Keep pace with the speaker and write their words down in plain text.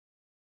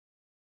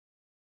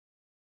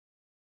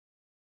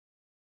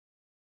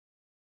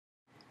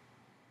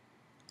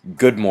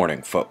Good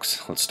morning,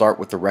 folks. Let's start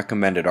with the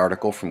recommended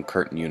article from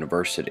Curtin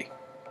University,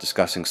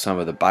 discussing some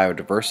of the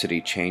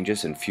biodiversity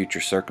changes and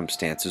future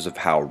circumstances of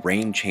how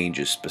rain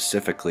changes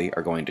specifically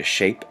are going to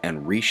shape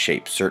and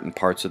reshape certain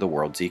parts of the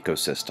world's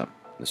ecosystem.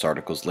 This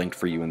article is linked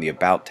for you in the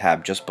About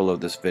tab just below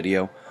this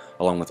video,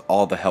 along with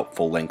all the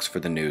helpful links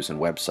for the news and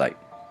website.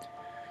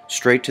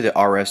 Straight to the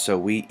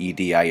RSOE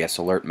EDIS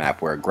alert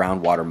map, where a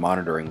groundwater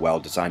monitoring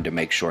well designed to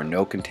make sure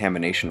no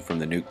contamination from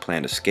the nuke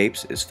plant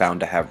escapes is found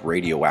to have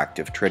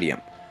radioactive tritium.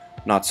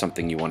 Not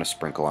something you want to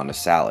sprinkle on a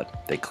salad.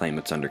 They claim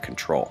it's under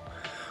control.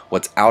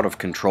 What's out of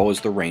control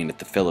is the rain at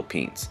the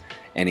Philippines.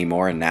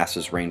 Anymore, and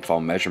NASA's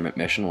rainfall measurement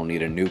mission will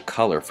need a new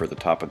color for the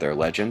top of their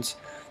legends.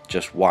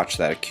 Just watch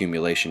that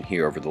accumulation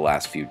here over the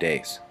last few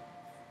days.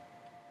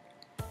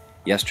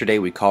 Yesterday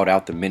we called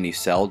out the mini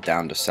cell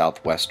down to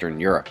southwestern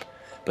Europe,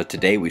 but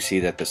today we see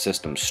that the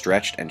system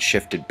stretched and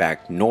shifted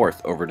back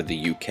north over to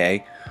the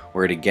UK,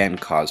 where it again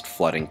caused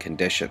flooding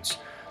conditions.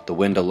 The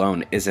wind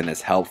alone isn't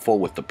as helpful,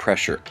 with the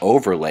pressure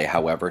overlay,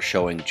 however,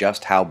 showing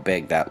just how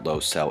big that low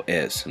cell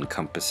is,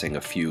 encompassing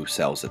a few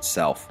cells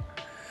itself.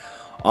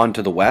 On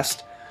to the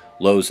west,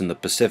 lows in the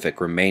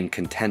Pacific remain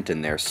content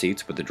in their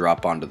seats, but the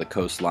drop onto the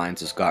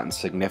coastlines has gotten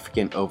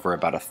significant over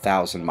about a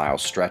 1,000-mile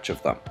stretch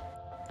of them.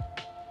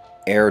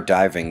 Air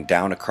diving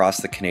down across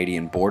the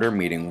Canadian border,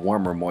 meeting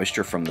warmer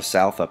moisture from the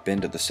south up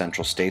into the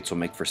central states, will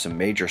make for some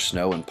major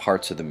snow in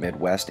parts of the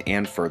Midwest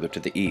and further to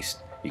the east.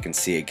 You can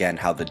see again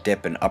how the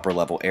dip in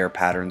upper-level air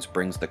patterns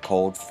brings the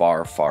cold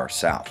far, far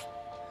south.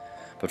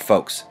 But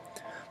folks,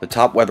 the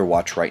top weather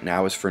watch right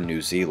now is for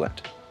New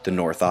Zealand, the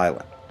North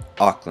Island,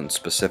 Auckland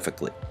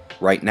specifically.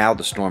 Right now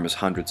the storm is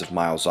hundreds of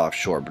miles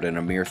offshore, but in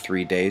a mere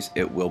 3 days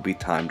it will be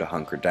time to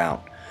hunker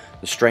down.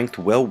 The strength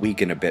will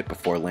weaken a bit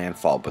before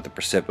landfall, but the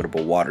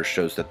precipitable water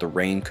shows that the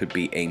rain could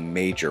be a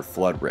major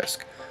flood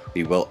risk.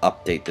 We will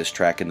update this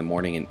track in the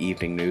morning and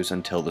evening news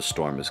until the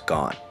storm is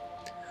gone.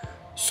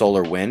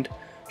 Solar wind,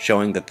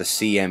 showing that the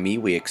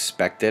CME we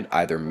expected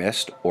either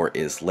missed or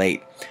is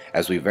late.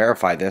 As we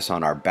verify this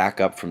on our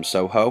backup from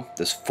Soho,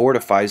 this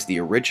fortifies the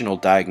original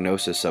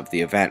diagnosis of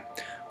the event.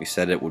 We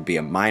said it would be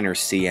a minor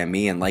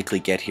CME and likely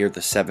get here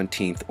the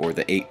 17th or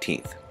the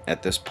 18th.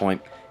 At this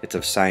point, it's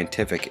of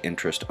scientific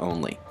interest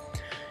only.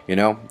 You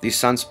know, these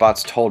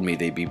sunspots told me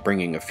they'd be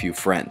bringing a few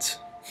friends.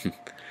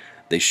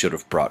 They should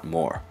have brought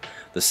more.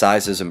 The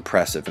size is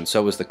impressive, and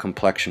so is the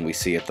complexion we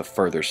see at the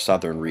further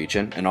southern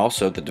region, and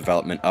also the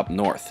development up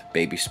north,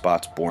 baby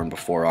spots born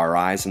before our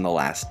eyes in the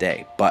last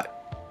day.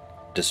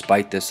 But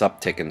despite this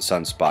uptick in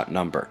sunspot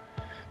number,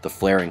 the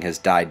flaring has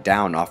died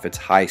down off its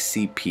high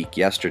C peak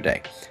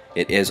yesterday.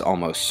 It is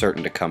almost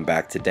certain to come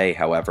back today,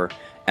 however.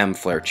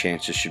 M-flare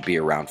chances should be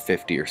around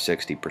 50 or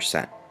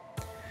 60%.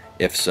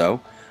 If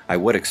so, I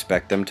would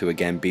expect them to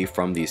again be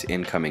from these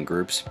incoming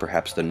groups.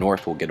 Perhaps the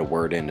north will get a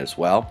word in as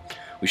well.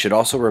 We should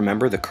also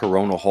remember the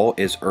coronal hole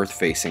is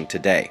Earth-facing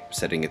today,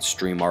 setting its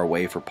stream our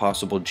way for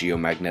possible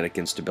geomagnetic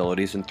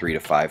instabilities in 3 to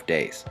 5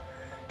 days.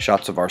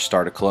 Shots of our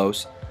star to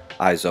close,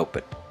 eyes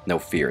open. No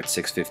fear, it's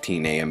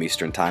 6:15 a.m.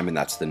 Eastern Time, and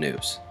that's the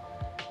news.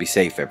 Be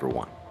safe,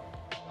 everyone.